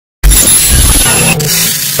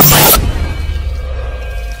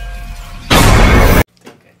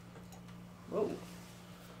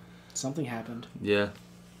Something happened. Yeah.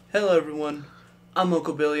 Hello, everyone. I'm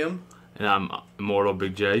Uncle Billiam. And I'm Immortal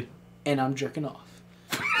Big J. And I'm jerking off.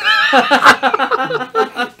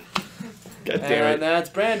 God damn it. And that's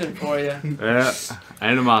Brandon for you. Yeah.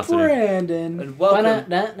 Animosity. Brandon. And welcome.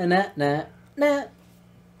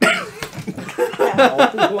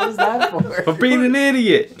 What was that for? For being an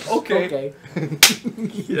idiot. Okay.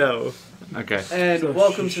 Yo. Okay. And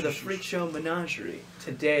welcome to the Freak Show Menagerie.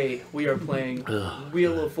 Today we are playing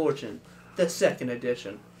Wheel of Fortune, the second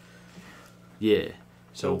edition. Yeah.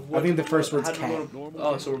 So I think the first word's how do we cat. wanna-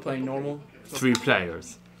 Oh, so we're playing normal. 3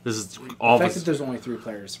 players. This is all The of fact that us. there's only 3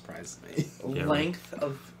 players surprises me. Yeah, Length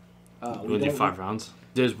of. We'll do 5 rounds.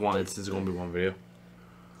 There's one. It's going to be one video.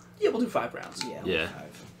 Yeah, we'll do 5 rounds. Yeah.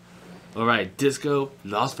 Alright. Disco,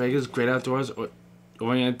 Las Vegas, Great Outdoors,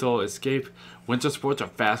 Oriental Escape, Winter Sports, or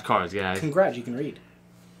Fast Cars, guys. Congrats, you can read.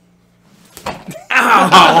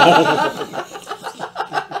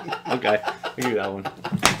 Okay. I'll give you that one.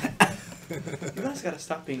 You guys gotta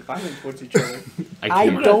stop being violent towards each other. I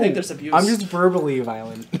don't don't. think there's abuse. I'm just verbally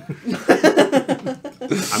violent.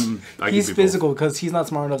 He's physical because he's not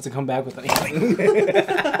smart enough to come back with anything.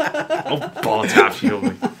 Oh, ball tap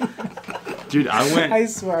you. Dude, I went. I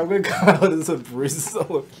swear, I'm gonna come out as a bruise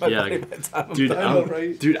all over Yeah, by the time I'm dude, done.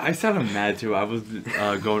 right? Dude, I sounded mad too. I was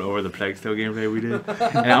going over the Plague Tale gameplay we did,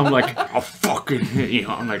 and I'm like, I'll fucking hit you.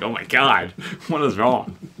 I'm like, oh my god, what is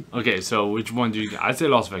wrong? Okay, so which one do you? I say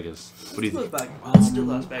Las Vegas. What do you think? Let's do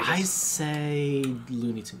Las Vegas. I say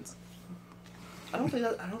Looney Tunes. I don't think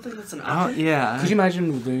that's an option. Yeah. Could you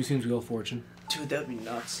imagine Looney Tunes Wheel of Fortune? Dude, that'd be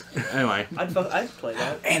nuts. Anyway. I'd play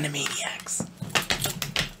that. Animaniacs.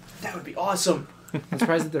 That would be awesome. I'm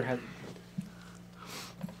surprised that there had.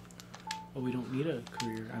 Oh, we don't need a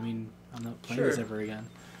career. I mean, I'm not playing this ever again.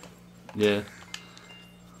 Yeah.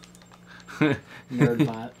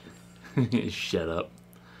 Nerdbot. Shut up.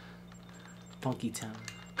 Funky Town.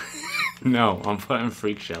 No, I'm playing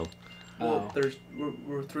Freak Show. Well,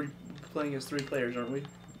 we're playing as 3 players, aren't we?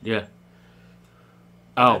 Yeah.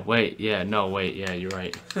 Oh, wait. Yeah, no, wait. Yeah, you're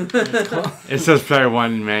right. It says player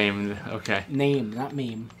 1 named. Okay. Name, not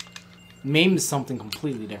meme. Meme is something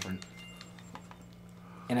completely different.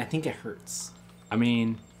 And I think it hurts. I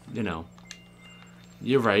mean, you know.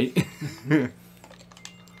 You're right.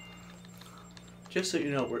 Just so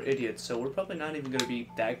you know, we're idiots, so we're probably not even going to be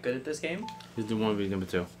that good at this game. Who's the one be number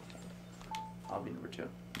 2? I'll be number 2.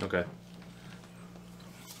 Okay.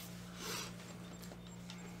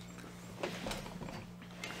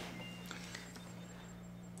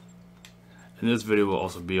 And this video will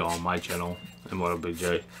also be on my channel, Immortal Big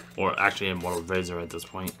J. Or actually Immortal Razor at this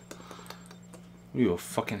point. Are you a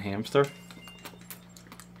fucking hamster?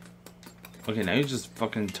 Okay, now you're just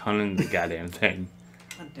fucking tunneling the goddamn thing.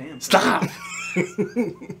 God damn. Stop!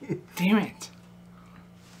 Damn it.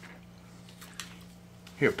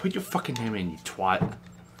 Here, put your fucking name in, you twat.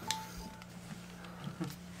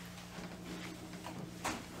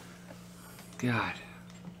 God.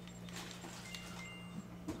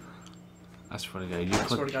 I swear to God, I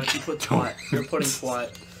swear to God, if you put twat, you're putting twat.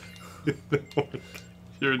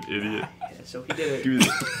 You're an idiot. Yeah, so he did it.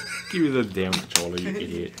 Give me the damn controller, you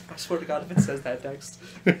idiot. I swear to God, if it says that next.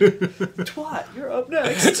 Twat, you're up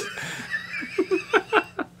next.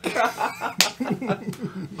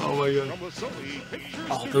 Oh my God.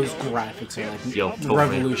 Oh, those graphics are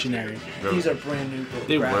like revolutionary. These are brand new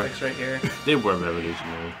graphics right here. They were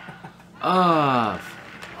revolutionary.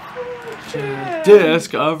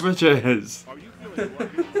 Disc of riches.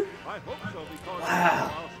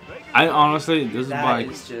 Wow. I honestly, this is That my.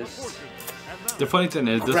 is just The funny thing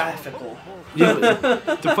is, this. graphical. Yeah,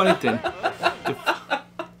 the funny thing.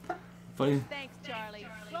 Thanks, Charlie.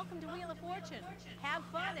 Welcome to Wheel of Fortune. Have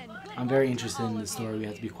fun and good I'm very luck interested to in all the of story. you. We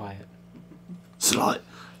have to be quiet. Slut.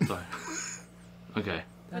 Sorry. Okay.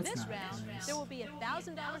 For That's this not round, nice. there will be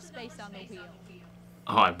 $1,000 space on the wheel.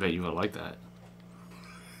 Oh, I bet you would like that.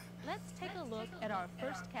 Let's take a look at our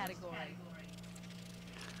first category.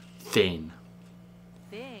 Thing.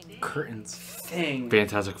 Thing. Curtains. Thing.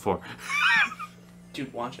 Fantastic Four.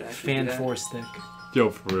 Dude, watch it actually. Fan do that. 4 stick. Yo,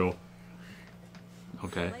 for real.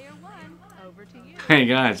 Okay. Player 1, over to you. Hey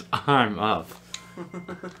guys, I'm up.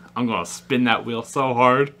 I'm gonna spin that wheel so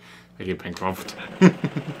hard. I get bankrupt.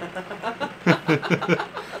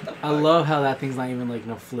 I love how that thing's not even like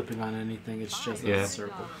flipping on anything. It's just Yeah. a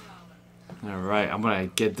circle. Alright, I'm gonna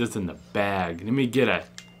get this in the bag. Let me get a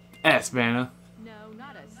S, Vanna. No,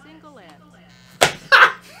 not a single S.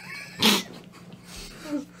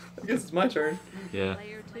 I guess it's my turn. Yeah.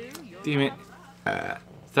 Player 2, you're Damn it. up.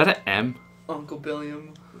 Is that an M? Uncle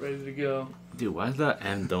Billiam, ready to go. Dude, why does that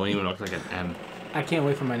M don't even look like an M? I can't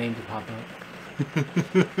wait for my name to pop up.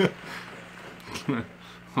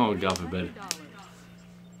 Oh, God forbid.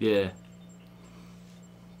 Yeah.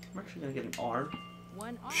 I'm actually gonna get an R.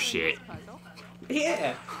 One R Shit. in this puzzle.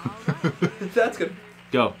 Yeah. All right. That's good.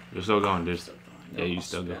 Go. You're still going, dude. No, Yeah, you I'll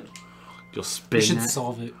still go. spin. You'll We spin should that.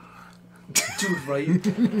 solve it. Dude, right?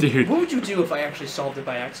 Dude. What would you do if I actually solved it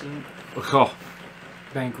by accident? Oh.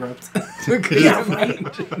 Bankrupt. Yeah, right.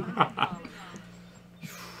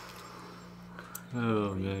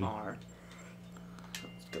 Oh, man. R.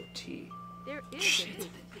 Let's go T. There is Shit.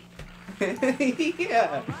 a T.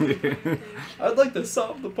 Yeah. I'd like to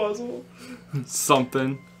solve the puzzle.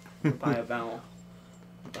 Something. By a vowel.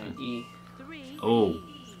 By an E. 3. Oh.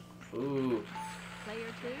 Ooh. Player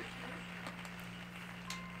 2.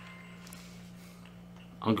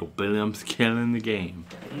 Uncle Billiam's killing the game.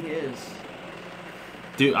 He is.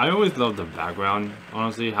 Dude, I always love the background,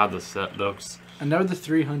 honestly, how the set looks. Another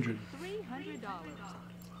 300. $300.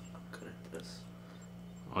 Good at this.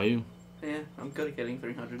 Are you? Yeah, I'm good at getting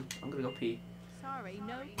 300. I'm gonna go P. Sorry,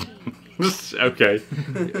 no T. Okay.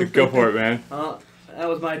 Go for it, man. That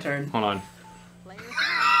was my turn. Hold on. Player 3.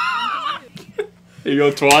 On to you. Here you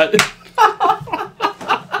go, twat.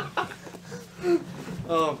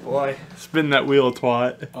 Oh boy. Spin that wheel,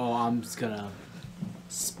 twat. Oh, I'm just gonna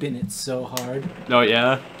spin it so hard. Oh,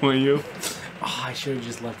 yeah? Will you? Oh, I should have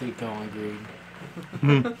just left it go on green.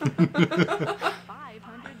 $500.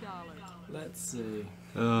 Let's see.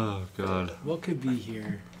 Oh, God. What could be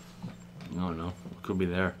here? I don't know. What could be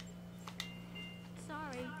there?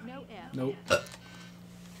 Sorry, no F. Nope.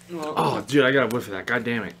 Well, Oh, dude, I got a whiff of that. God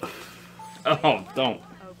damn it. Oh, don't.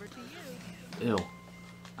 Over to you. Ew.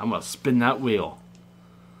 I'm gonna spin that wheel.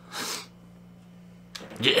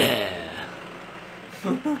 Yeah.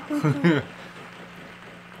 I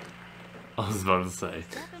was about to say.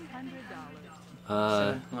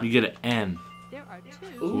 $700. You get an M. There are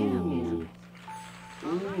 2. Ooh.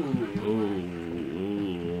 Ooh. Ooh.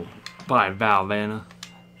 Ooh. Bye, Val, Vanna.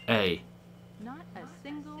 A. Not a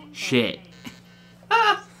single Shit.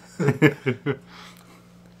 A.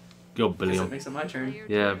 Go, Guess Billy. it makes it my turn. Player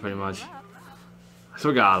Yeah, 2, pretty much. you're up. I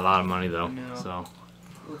still got a lot of money, though. No. So.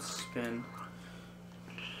 Let's spin.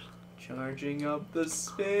 Charging up the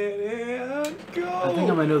spin and go. I think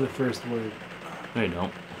I might know the first word. No, you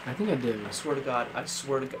don't. I think I do. I swear to God. I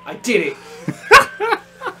swear to God. I did it.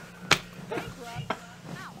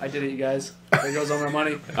 I did it, you guys. There goes all my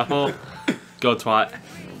money. Oh. Go, twat. On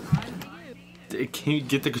to you. Can you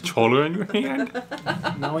get the controller in your hand?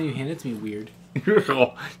 Now when you hand it to me, weird.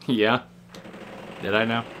 Oh, yeah. Did I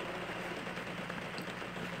now?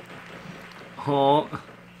 Oh.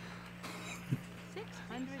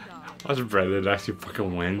 $600. Watch Brendan actually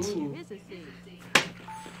fucking wins. Ooh. Is a C. Okay,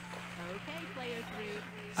 player 3.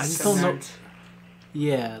 I just don't know. Cement.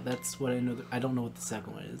 Yeah, that's what I know. I don't know what the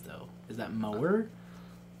second one is, though. Is that mower?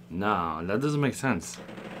 No, that doesn't make sense.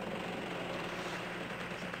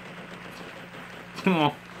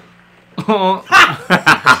 Oh. Oh.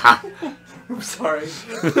 I'm sorry.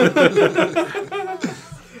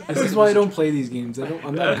 This is why I don't play these games.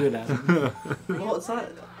 I'm not good at them. Well, it's not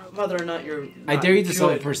whether or not you're. I not dare you to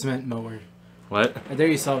solve it good. for cement mower. What? I dare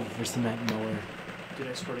you to solve it for cement mower. Dude,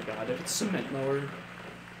 I swear to God, if it's cement mower,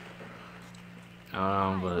 I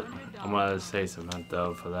don't know, but I'm gonna say cement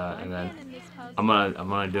though for that, and then in this puzzle. I'm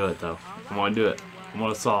gonna do it though. I'm gonna do it. I'm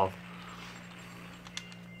gonna solve.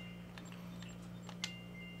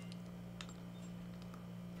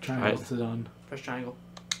 Triangle to done. press triangle.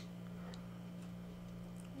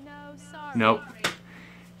 No, sorry. Nope.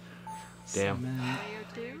 Damn. Cement. Player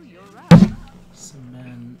 2, you're up.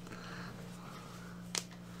 Cement.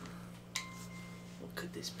 What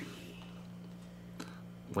could this be?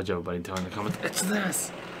 What's everybody tell in the comments? It's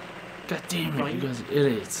this. God damn it, Right. you guys are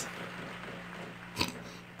idiots.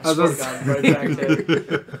 I swear to God, right back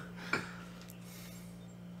there.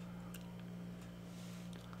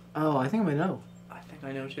 Oh, I think I might know. I think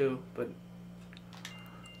I know too, but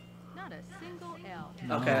Not a single L.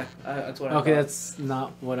 No. okay, that's what I Okay, thought. that's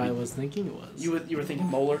not what I was thinking it was. You were thinking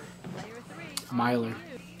molar. Player 3. Miler.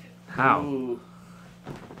 How? Ooh.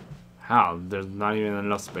 How? There's not even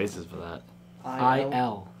enough spaces for that.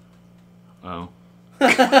 I-L. Oh.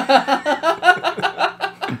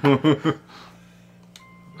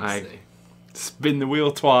 I see. spin the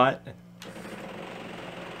wheel, twat.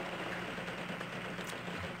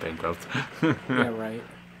 Bankrupt. Yeah, right.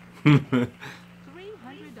 $300.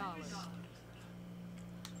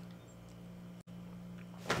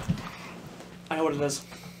 I know what it is.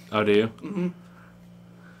 Oh, do you? Mm-hmm.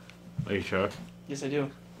 Are you sure? Yes, I do.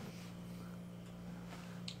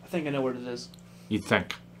 I think I know what it is. You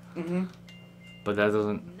think. Mm-hmm. But that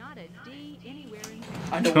doesn't... Not a D anywhere in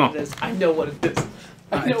I know what it is. I know what it is.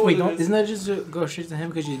 I know wait, what don't, it is. isn't that just to go straight to him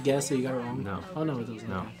because you guessed so you got it wrong? No. Oh no, it doesn't.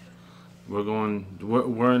 No. We're going.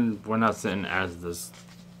 We're not sitting as this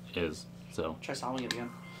is. So. Try solving it again.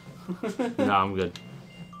 No, I'm good.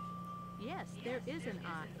 Yes, there is an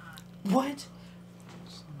I. What?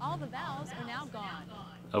 All the vowels are now gone.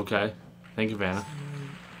 Okay. Thank you, Vanna.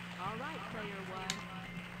 All right, player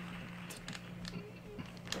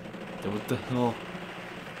one. What the hell?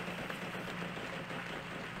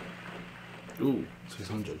 Ooh,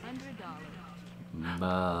 600.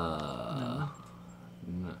 $100.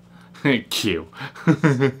 No. Q.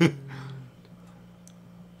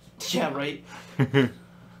 Yeah, right.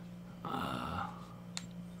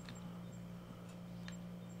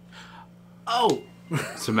 Oh.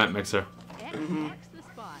 Cement mixer. X the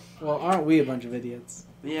spot. Well, aren't we a bunch of idiots?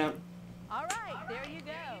 Yeah. All right, there you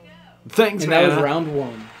go. Thanks, And that was Vanna. round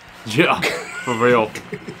one. Yeah, for real.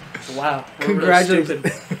 Wow. we're Congratulations. really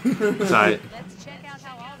stupid. Sorry. Let's check out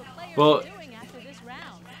how all the players Well- are doing after this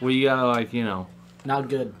round. We gotta, like, you know. Not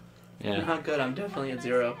good. Yeah. Not good. I'm definitely at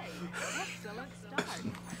 0. Excellent start.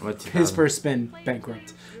 What's His first spin,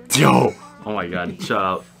 bankrupt. Yo! Oh my god, shut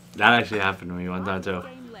up. That actually happened to me one time, too.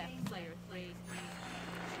 Game left, player three.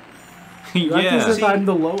 You have to Yeah. decide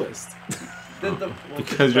the lowest.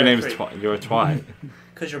 Because your name's you're Twi.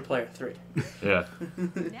 Because you're player 3. Yeah.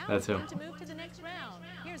 Now That's it's him. time to move to the next round.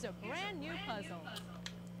 Here's a brand new puzzle.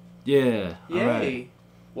 Yeah. Yay. Alright.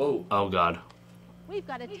 Whoa. Uh, Oh god. We've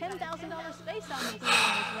got a $10,000 space on the board in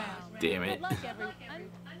this round. Damn it. Good luck, everyone.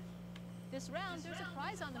 This round, there's a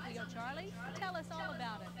prize on the wheel, Charlie. Tell us all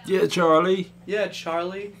about it. Yeah, Charlie. Yeah,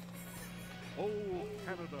 Charlie.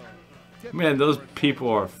 Man, those people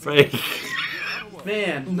are fake.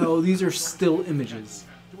 Man. No, these are still images.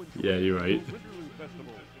 Yeah, you're right.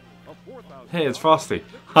 Hey, it's Frosty.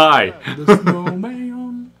 Hi. The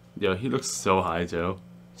snowman. Yo, he looks so high, too.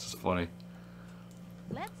 It's just funny.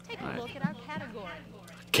 Let's take a Alright. look at our category.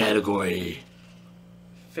 Category.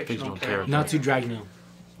 Fictional Fictional character. Not too dragneel.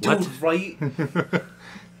 What? Dude, right?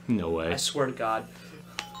 No way. I swear to God.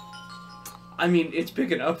 I mean, it's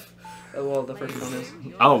big enough. Well, the first one is.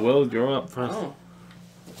 Oh, Will, you're up first. Oh.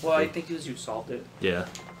 Well, I think you solved it. Yeah.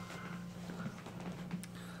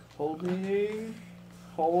 Holding.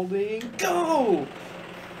 Holding. Go!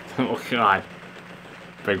 Oh god.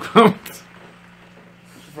 Bankrupt.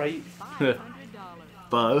 Right. $500.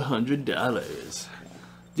 $500.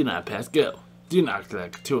 Do not pass go. Do not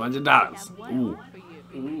collect $200. Have one Ooh. more for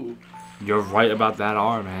you. Ooh. You're right about that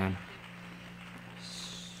R, man.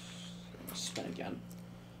 Spin again.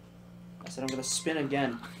 I said I'm gonna spin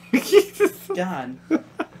again. God.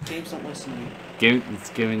 Games don't listen to me. It's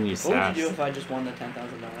giving you What sass. would you do if I just won the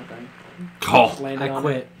 $10,000 thing? Call. Landing I on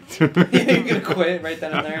quit. It? Yeah, you're gonna quit right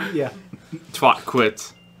then and there? Yeah. Twat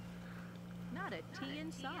quits. Not a T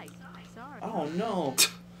in sight. Sorry. Oh no.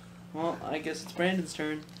 Well, I guess it's Brandon's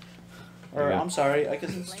turn. Or, Yeah. I'm sorry, I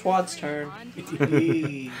guess it's Twad's turn.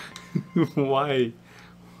 Why?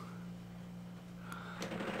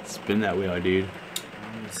 Spin that wheel, dude. I'm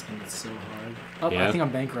gonna spin it so hard. Oh, Yeah. I think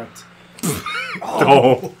I'm bankrupt.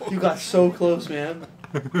 Oh. You got so close, man.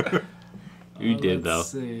 You did, though.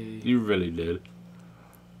 Let's see. You really did.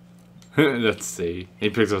 Let's see. He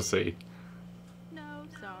picks up C. No,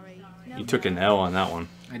 sorry. No You took an more. L on that one.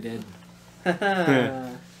 I did.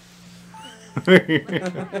 Over to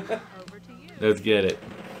you. Let's get it.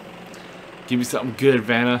 Give me something good,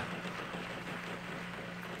 Vanna.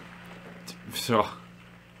 So,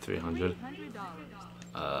 300.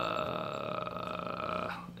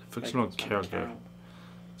 $300. Fictional character.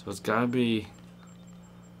 So it's gotta be.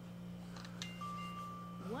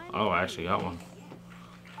 Oh, I actually got one.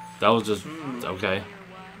 That was just okay.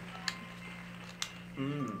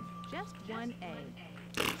 Just one A.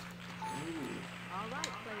 All right,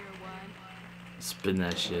 player one. Spin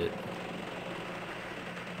that shit.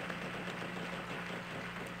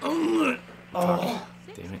 Oh, Oh.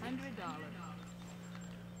 damn it. $600.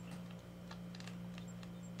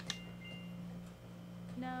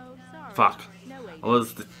 No, sorry. Fuck. No A.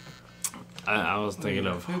 I was thinking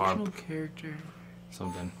of Fictional harp character.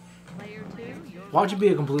 something. Player two, you're Why would you be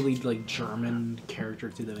a completely like German character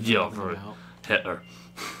to the Yeah, for Hitler.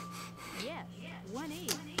 Yes, 1E.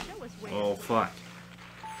 Show us where. Oh fuck.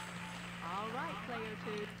 All right, player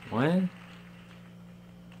two. What?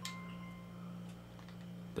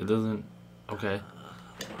 That doesn't. Okay.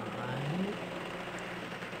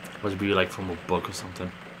 Must be like from a book or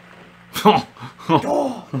something.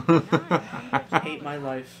 Oh! I hate my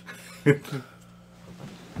life. Okay,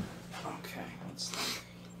 let's think.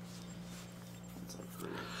 Let's look through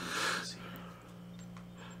these here.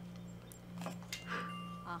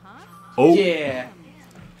 Uh-huh. Oh. Yeah.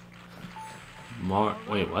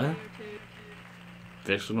 Wait, what?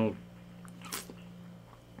 Fictional.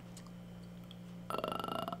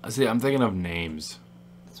 See, I'm thinking of names.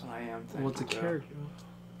 That's what I am thinking. What's a character?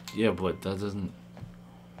 Yeah, but that doesn't.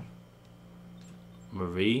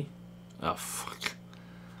 Marie? Oh, fuck.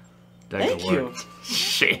 That Thank could work.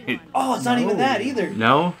 Shit. Oh, it's not even that either.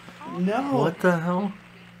 No? No. What the hell?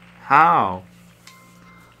 How?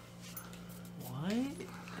 What?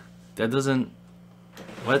 That doesn't.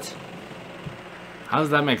 What? How does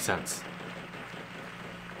that make sense?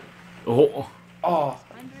 Oh. Oh.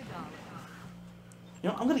 $100. You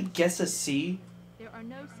know, I'm gonna guess a C. There are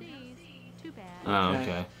no C's. Too bad. Oh, Okay.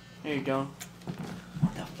 okay. There you go.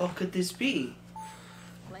 What the fuck could this be?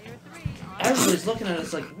 Player 3. Everybody's looking at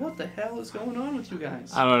us like, what the hell is going on with you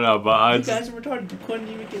guys? I don't know, but I You guys are retarded. You couldn't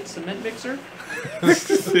even get a cement mixer?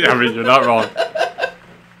 yeah, I mean, you're not wrong.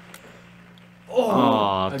 Oh,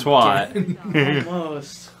 Aw, twat. Again.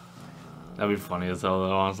 almost. That'd be funny as hell,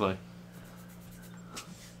 though, honestly.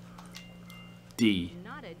 D.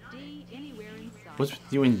 Not a D anywhere in sight. What's with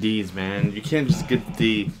you and D's, man? You can't just get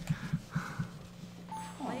D.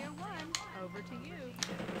 Player 1, over to you.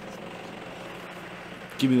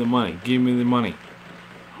 Give me the money. Give me the money.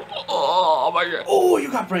 Oh my god. Oh, you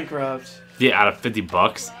got bankrupt. Yeah, out of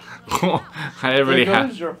 $50. I already There have.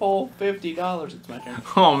 goes your whole $50. It's my turn.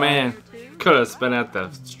 Oh man, could have spent at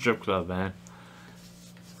the strip club, man.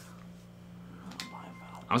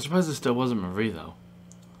 I'm surprised it still wasn't Marie though.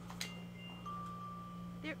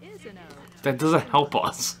 There is an O. That doesn't help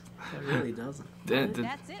us. It really doesn't. That-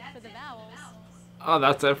 That's it for the vowels. oh,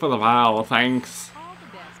 that's it for the vowel. Thanks, All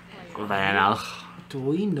the best players. Vanna. Do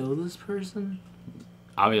we know this person?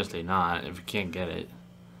 Obviously not. If you can't get it.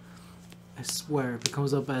 I swear, if it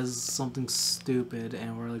comes up as something stupid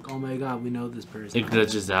and we're like, oh my god, we know this person. It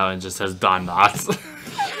glitches out and just says Don Knotts.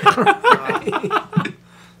 That'd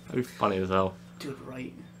be funny as hell. Dude,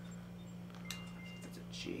 right. That's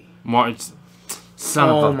a G. March. Son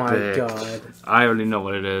Oh of a my bitch. god. I already know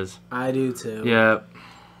what it is. I do too. Yeah.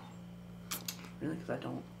 Really? Because I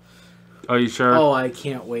don't. Are you sure? Oh, I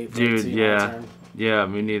can't wait for it Dude, to be yeah. my turn. Yeah,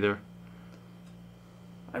 me neither.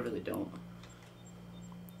 I really don't.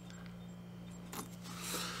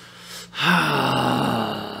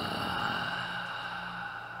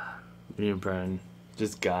 Me and Brandon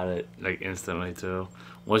just got it like instantly too.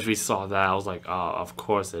 Once we saw that, I was like, "Oh, of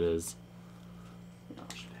course it is."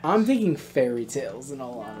 I'm thinking fairy tales in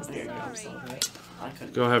all honesty. There you go. Sorry. I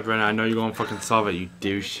couldn't. Go ahead, Brandon. I know you're gonna fucking solve it, you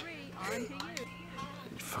douche. Player 3, on to you.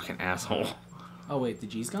 You fucking asshole. Oh wait, the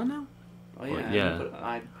G's gone now? Oh, yeah. Yeah.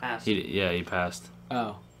 I passed. He passed.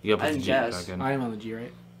 Oh, You gotta I put the didn't G guess. back in. I am on the G,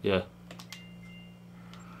 right? Yeah.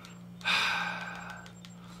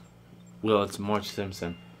 Well, it's Marge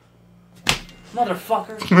Simpson.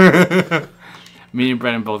 Motherfucker. Me and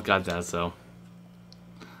Brandon both got that, so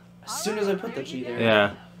As soon as I put the G there.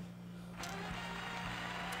 yeah.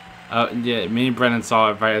 Yeah, me and Brennan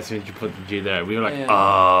saw it right as soon as you put the G there. We were like, Yeah.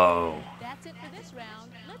 oh. That's it for this round.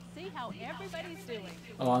 Let's see how everybody's doing.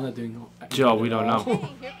 Oh, I'm not doing. Joe, we don't know. Hey,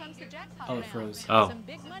 here comes the jackpot Oh, it round. froze. Oh, Some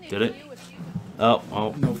big money did for it? you if you-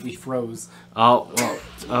 Oh, No, we froze. well,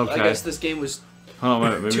 okay. I guess this game was Hold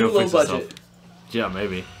on, wait, maybe too it'll low fix budget. itself. Yeah,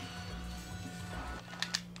 maybe.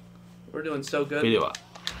 We're doing so good. Video.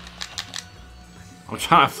 I'm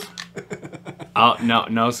trying to. Oh,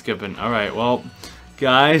 no skipping. All right, well,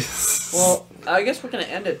 guys. Well, I guess we're gonna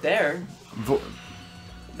end it there. Vo-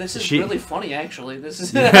 This is She- really funny, actually. This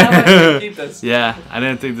is how I'm gonna keep this. Yeah, I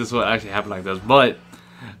didn't think this would actually happen like this, but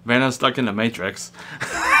Vanna's stuck in the Matrix.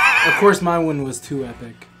 Of course, my one was too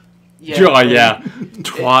epic. Oh, yeah.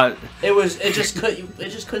 Twat. It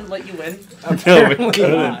just couldn't let you win. Apparently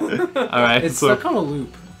not. All right, It's so stuck on a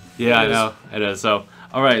loop. yeah, I It is. know it is. So,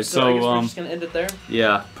 all right, So, I guess so we're just gonna end it there.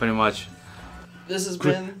 yeah, pretty much. This has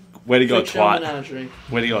been Way to go, Freak Show twat. Menagerie.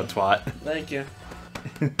 Way to go, twat. Thank you.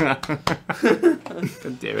 God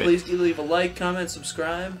damn it. Please do leave a like, comment,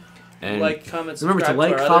 subscribe. And Like, comment, subscribe Remember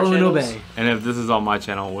to like, our follow, other and channels. obey. and if this is on my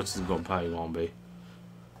channel, which is probably won't be.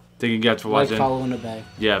 Thank you guys for Like, watching. follow, and obey.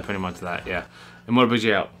 Yeah, pretty much that. Yeah, and more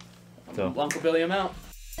BG out. So. Uncle Billy, I'm out.